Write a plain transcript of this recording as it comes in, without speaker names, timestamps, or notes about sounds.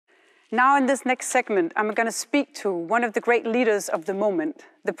Now in this next segment, I'm going to speak to one of the great leaders of the moment,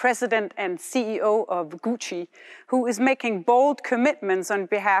 the president and CEO of Gucci, who is making bold commitments on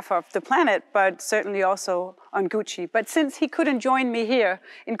behalf of the planet, but certainly also on Gucci. But since he couldn't join me here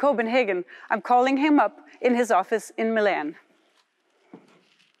in Copenhagen, I'm calling him up in his office in Milan.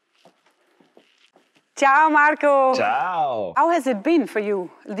 Ciao, Marco. Ciao. How has it been for you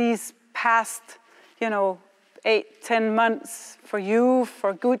these past, 8-10 months for you,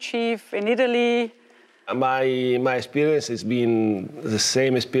 for Gucci, in Italy? My experience has been the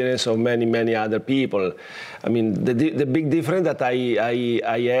same experience of many other people. I mean, the big difference that I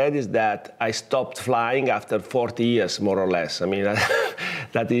had is that I stopped flying after 40 years, more or less. I mean,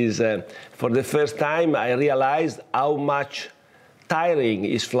 that is, for the first time, I realized how much tiring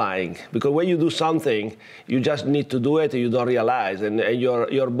is flying, because when you do something, you just need to do it and you don't realize, and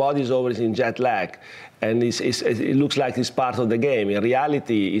your body is always in jet lag, and it looks like it's part of the game. In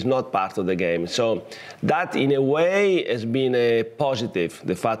reality, it's not part of the game. So that, in a way, has been a positive,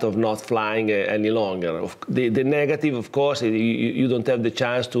 the fact of not flying any longer. The negative, of course, you don't have the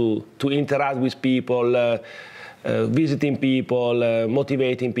chance to interact with people, visiting people,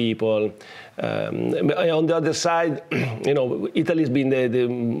 motivating people. On the other side, Italy has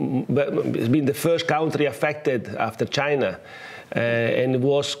been the first country affected after China, and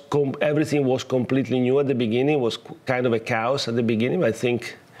everything was completely new at the beginning. It was kind of a chaos at the beginning. I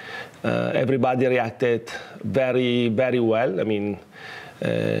think everybody reacted very well. I mean,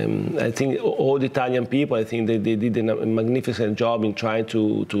 I think all the Italian people, I think they did a magnificent job in trying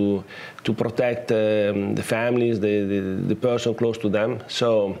to protect the families, the person close to them.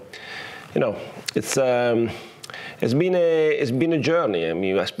 So, it's been a journey. I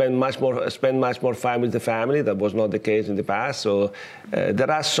mean, I spend much more time with the family. That was not the case in the past. So there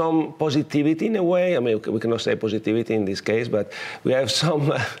are some positivity in a way. I mean, we cannot say positivity in this case, but we have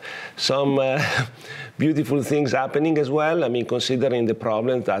some beautiful things happening as well. I mean, considering the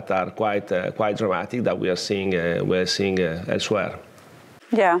problems that are quite dramatic that we are seeing elsewhere.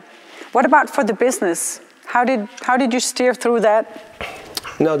 Yeah. What about for the business? How did you steer through that?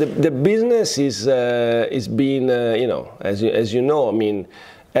 No, the business is being, as you know, I mean,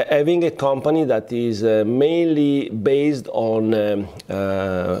 having a company that is mainly based on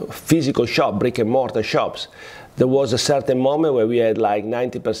physical shop, brick and mortar shops. There was a certain moment where we had like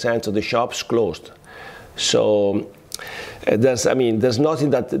 90% of the shops closed. So there's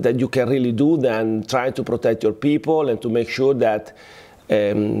nothing that you can really do than try to protect your people and to make sure that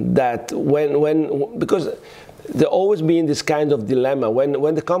because there's always been this kind of dilemma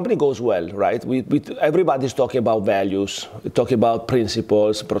when the company goes well, right? Everybody's talking about values, talking about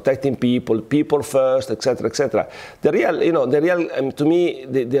principles, protecting people first, etc., etc. The real, to me,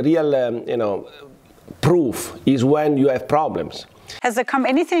 the real, proof is when you have problems. Has there come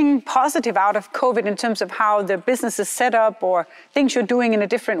anything positive out of COVID in terms of how the business is set up, or things you're doing in a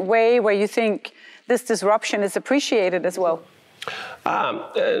different way, where you think this disruption is appreciated as well?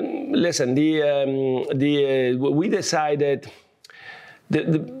 Listen, we decided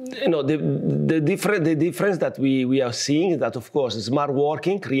the difference that we are seeing is that, of course, smart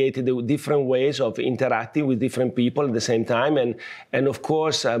working created different ways of interacting with different people at the same time, and of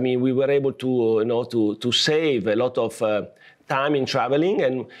course, I mean, we were able to save a lot of time in traveling,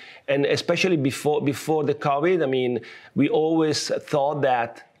 and especially before the COVID, I mean, we always thought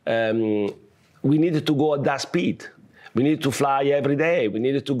that we needed to go at that speed. We needed to fly every day. We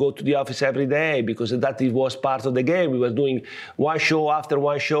needed to go to the office every day because that was part of the game. We were doing one show after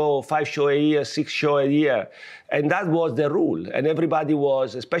one show, 5 shows a year, 6 shows a year. And that was the rule. And everybody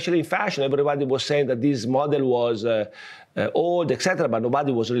was, especially in fashion, everybody was saying that this model was old, etc., but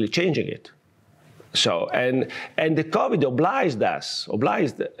nobody was really changing it. So, and the COVID obliged us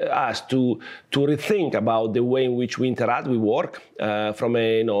to rethink about the way in which we interact, we work from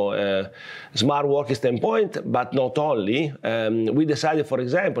a smart working standpoint, but not only. We decided, for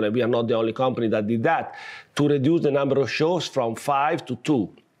example, and we are not the only company that did that, to reduce the number of shows from 5 to 2.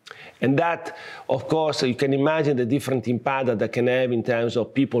 And that, of course, you can imagine the different impact that can have in terms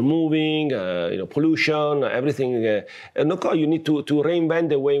of people moving, pollution, everything. And of course, you need to reinvent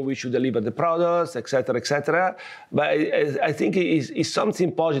the way in which you deliver the products, etc., etc. But I think it's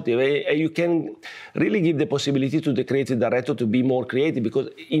something positive. You can really give the possibility to the creative director to be more creative, because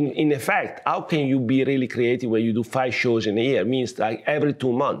in effect, how can you be really creative when you do 5 shows in a year? It means like every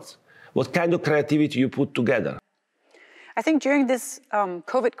 2 months. What kind of creativity you put together? I think during this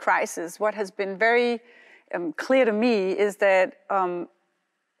COVID crisis, what has been very clear to me is that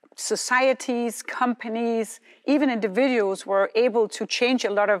societies, companies, even individuals were able to change a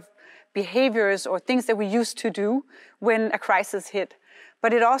lot of behaviors or things that we used to do when a crisis hit.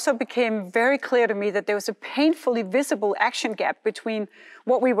 But it also became very clear to me that there was a painfully visible action gap between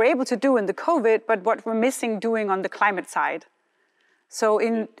what we were able to do in the COVID, but what we're missing doing on the climate side. So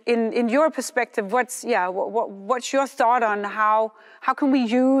in your perspective, what's your thought on how can we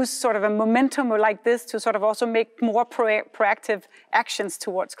use sort of a momentum like this to sort of also make more proactive actions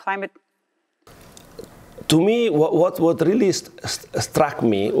towards climate? To me, what really struck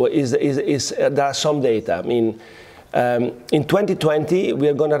me is there are some data. I mean, in 2020, we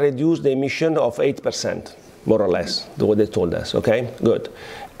are going to reduce the emission of 8%, more or less, what they told us, okay? Good.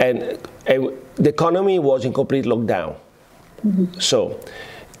 And the economy was in complete lockdown. Mm-hmm. So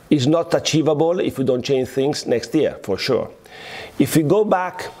it's not achievable if we don't change things next year, for sure. If we go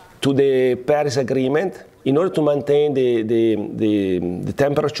back to the Paris Agreement, in order to maintain the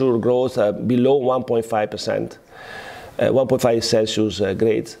temperature growth below 1.5%, 1.5 Celsius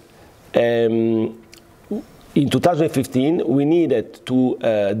grades, in 2015, we needed to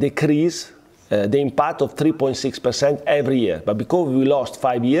decrease the impact of 3.6% every year. But because we lost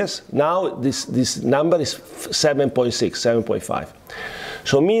 5 years, now this number is 7.6, 7.5.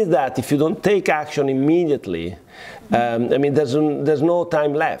 So it means that if you don't take action immediately, I mean, there's no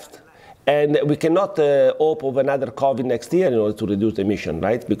time left. And we cannot hope of another COVID next year in order to reduce the emission,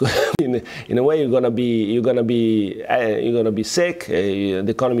 right? Because in a way you're gonna be sick. The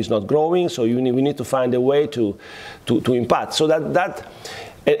economy is not growing, so we need to find a way to impact. So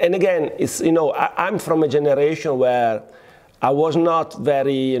and again, it's I'm from a generation where I was not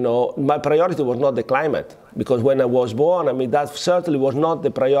very my priority was not the climate, because when I was born, I mean that certainly was not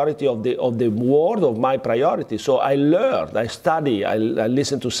the priority of the world of my priority. So I learned, I study, I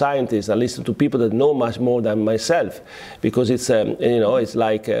listen to scientists, I listen to people that know much more than myself, because it's it's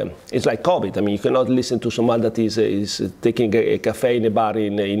like COVID. I mean, you cannot listen to someone that is taking a cafe in a bar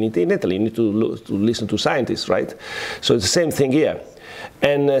in Italy. You need to listen to scientists, right? So it's the same thing here.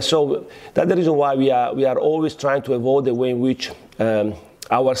 And so that's the reason why we are always trying to avoid the way in which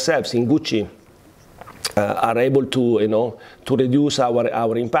ourselves in Gucci are able to to reduce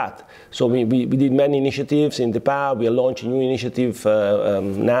our impact. So we did many initiatives in the past. We are launching new initiative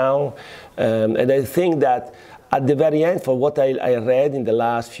now, and I think that at the very end, for what I read in the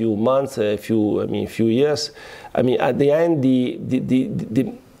last few months, few years, I mean at the end,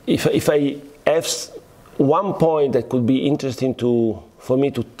 if I have one point that could be interesting for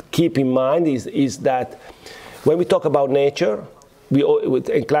me to keep in mind is that when we talk about nature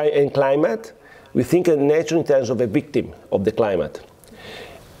and climate, we think of nature in terms of a victim of the climate.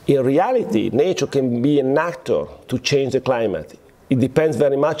 In reality, nature can be an actor to change the climate. It depends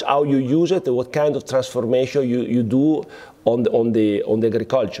very much how you use it and what kind of transformation you do on the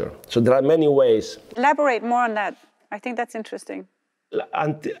agriculture. So there are many ways. Elaborate more on that. I think that's interesting.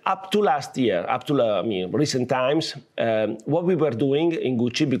 Up to last year, recent times, what we were doing in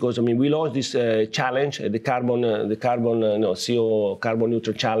Gucci, because we launched this challenge, the carbon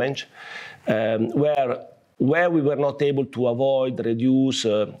neutral challenge, where we were not able to reduce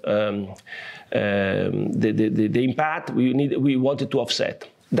the impact. We wanted to offset.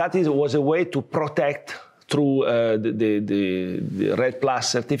 That was a way to protect through the Red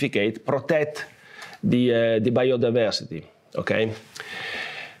Plus certificate, protect the biodiversity. Okay.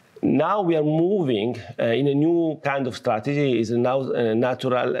 Now we are moving in a new kind of strategy. Is now a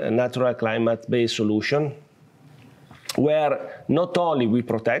natural climate-based solution, where not only we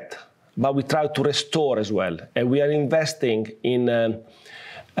protect, but we try to restore as well. And we are investing in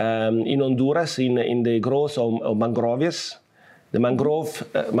Honduras in the growth of mangroves. The mangrove,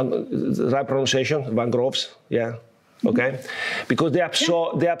 right pronunciation, mangroves, yeah, okay, because they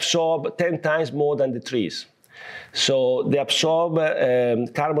absorb 10 times more than the trees. So they absorb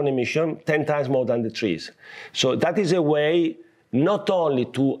carbon emission 10 times more than the trees. So that is a way not only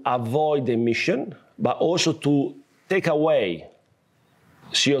to avoid emission, but also to take away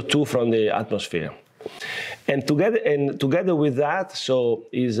CO2 from the atmosphere. And together with that, so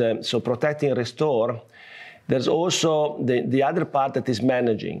protecting and restore, there's also the other part that is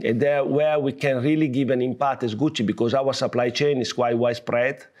managing, and there where we can really give an impact as Gucci, because our supply chain is quite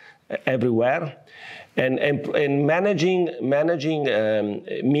widespread everywhere. And managing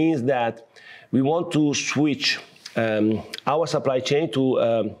means that we want to switch our supply chain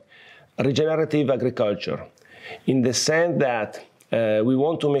to regenerative agriculture, in the sense that we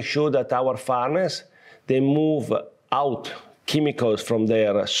want to make sure that our farmers, they move out chemicals from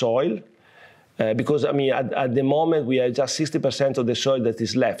their soil, because at the moment we have just 60% of the soil that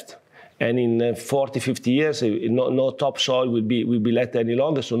is left. And in 40, 50 years, no topsoil will be left any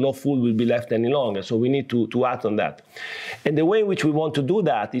longer, so no food will be left any longer. So we need to act on that. And the way in which we want to do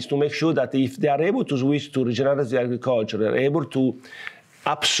that is to make sure that if they are able to switch to regenerative agriculture, they're able to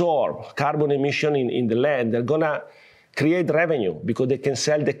absorb carbon emission in the land, they're going to create revenue because they can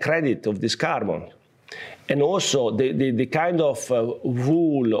sell the credit of this carbon. And also the kind of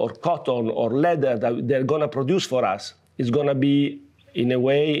wool or cotton or leather that they're going to produce for us is going to be, in a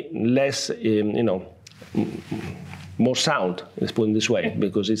way, less, more sound, let's put it this way,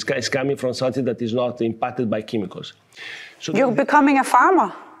 because it's coming from something that is not impacted by chemicals. So you're becoming a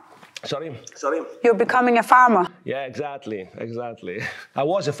farmer. Sorry? You're becoming a farmer. Yeah, exactly. I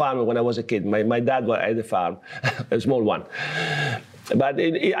was a farmer when I was a kid. My dad had a farm, a small one. But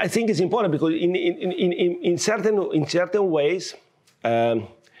I think it's important because in certain ways,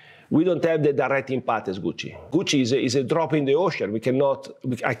 we don't have the direct impact as Gucci. Gucci is a drop in the ocean.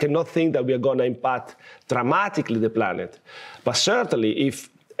 I cannot think that we are going to impact dramatically the planet. But certainly,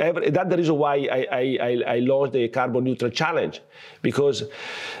 that's the reason why I launched the Carbon Neutral Challenge, because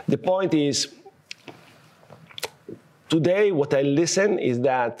the point is, today what I listen is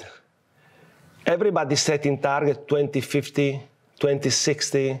that everybody's setting target 2050,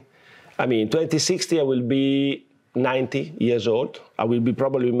 2060. I mean, 2060 I will be 90 years old. I will be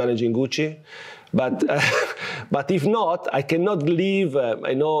probably managing Gucci. But if not, I cannot leave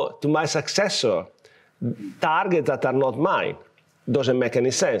to my successor targets that are not mine. Doesn't make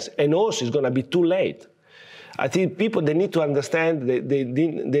any sense. And also, it's going to be too late. I think people, they need to understand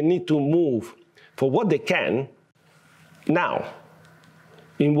they need to move for what they can now.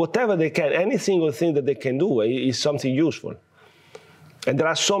 In whatever they can, any single thing that they can do is something useful. And there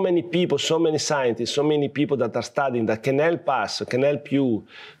are so many people, so many scientists, so many people that are studying that can help us, can help you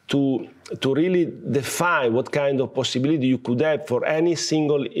to really define what kind of possibility you could have for any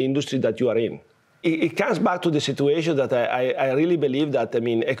single industry that you are in. It comes back to the situation that I really believe that,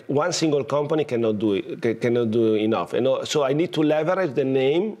 one single company cannot do enough. So I need to leverage the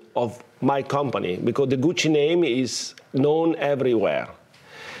name of my company because the Gucci name is known everywhere.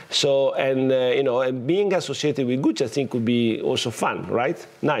 So, and being associated with Gucci, I think, would be also fun, right?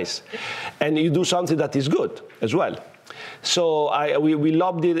 Nice. And you do something that is good as well. So we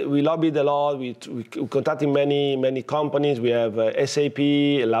lobbied a lot. We contacted many companies. We have SAP,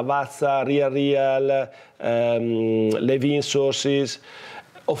 Lavazza, Real, Levin Sources.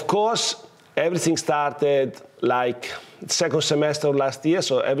 Of course, everything started like second semester of last year,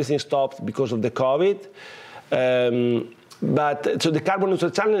 so everything stopped because of the COVID. But so the Carbon Neutral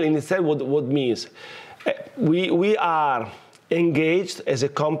Challenge in itself, what means? We are engaged as a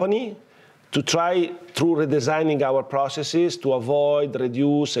company to try, through redesigning our processes, to avoid,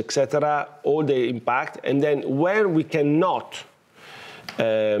 reduce, etc., all the impact. And then where we cannot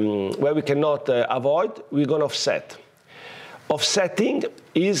avoid, we're going to offset. Offsetting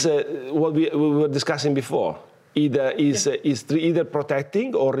is what we were discussing before. Either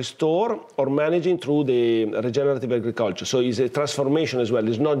protecting or restore or managing through the regenerative agriculture. So it's a transformation as well.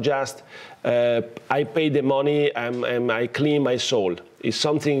 It's not just I pay the money and I clean my soul. It's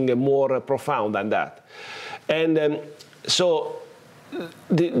something more profound than that. And so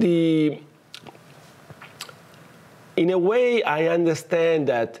in a way, I understand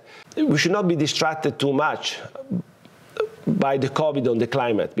that we should not be distracted too much by the COVID on the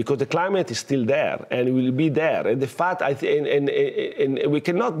climate, because the climate is still there and it will be there. And the fact, and we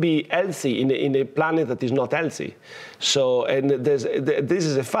cannot be healthy in a planet that is not healthy. So, and this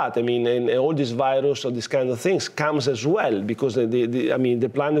is a fact. And all this virus or this kind of things comes as well because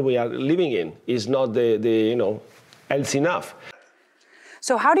the planet we are living in is not healthy enough.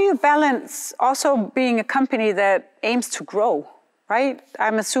 So how do you balance also being a company that aims to grow? Right?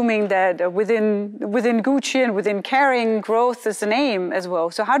 I'm assuming that within Gucci and within Kering, growth is an aim as well.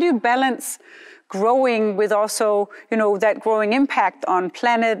 So how do you balance growing with also, that growing impact on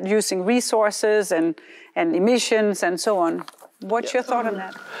planet, using resources and emissions and so on? What's your thought on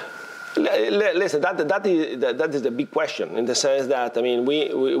that? Listen, that is the big question in the sense that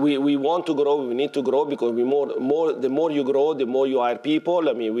we want to grow, we need to grow because the more you grow, the more you hire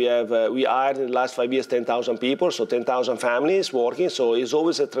people. We hired in the last 5 years 10,000 people, so 10,000 families working. So it's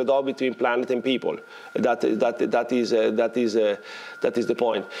always a trade-off between planet and people. That is the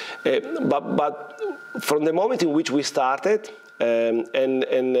point. But from the moment in which we started, and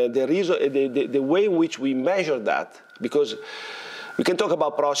the reason, the way in which we measure that, because we can talk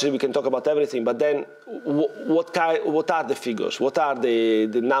about process, we can talk about everything, but then what are the figures? What are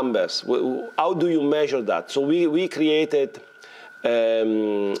the numbers? How do you measure that? So we created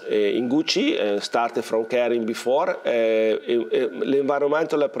in Gucci, started from Kering before, the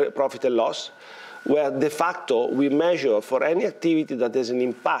environmental profit and loss, where de facto we measure for any activity that has an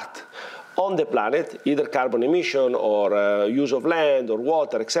impact on the planet, either carbon emission or use of land or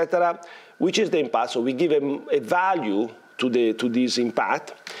water, etc., which is the impact. So we give a value to this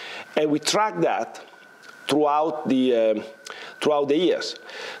impact, and we track that throughout the years.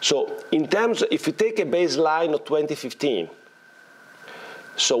 So in terms, if you take a baseline of 2015,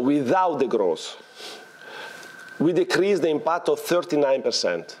 so without the growth, we decreased the impact of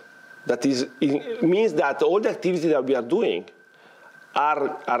 39%. That is, it means that all the activities that we are doing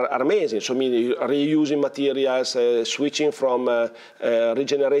are amazing. So, I mean, reusing materials, switching from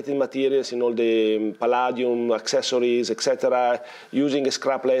regenerated materials in all the palladium accessories, etc., using a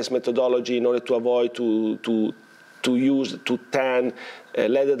scrapless methodology in order to avoid to tan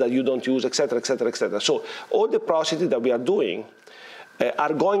leather that you don't use, etc., etc., etc. So, all the processes that we are doing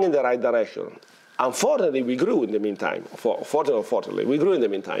are going in the right direction. Unfortunately, we grew in the meantime. Fortunately, we grew in the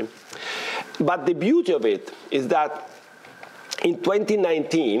meantime. But the beauty of it is that in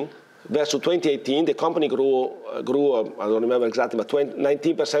 2019 versus 2018, the company grew I don't remember exactly, but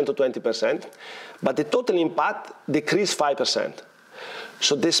 19% to 20%. But the total impact decreased 5%.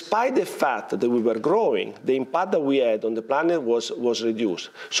 So despite the fact that we were growing, the impact that we had on the planet was reduced.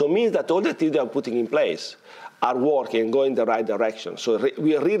 So it means that all the activities we are putting in place are working and going in the right direction. So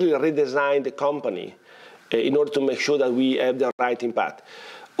we really redesigned the company in order to make sure that we have the right impact.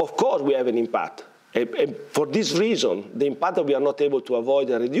 Of course, we have an impact. And for this reason, the impact that we are not able to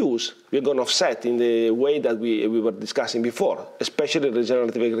avoid and reduce, we're going to offset in the way that we were discussing before, especially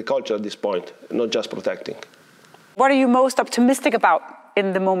regenerative agriculture at this point, not just protecting. What are you most optimistic about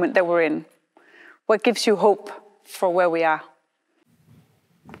in the moment that we're in? What gives you hope for where we are?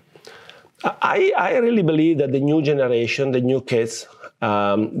 I really believe that the new generation, the new kids,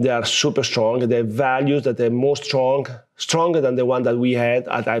 they are super strong. They have values that are more stronger than the one that we had,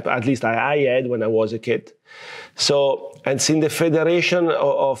 at least I had when I was a kid. So, and seeing the federation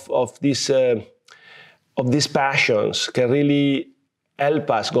of these passions can really help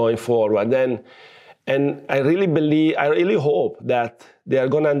us going forward. And I really hope that they are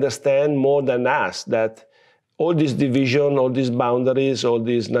going to understand more than us that all this division, all these boundaries, all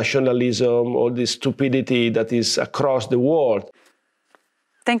this nationalism, all this stupidity that is across the world.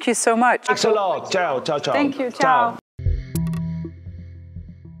 Thank you so much. Thanks a lot. Ciao, ciao, ciao. Thank you. Ciao.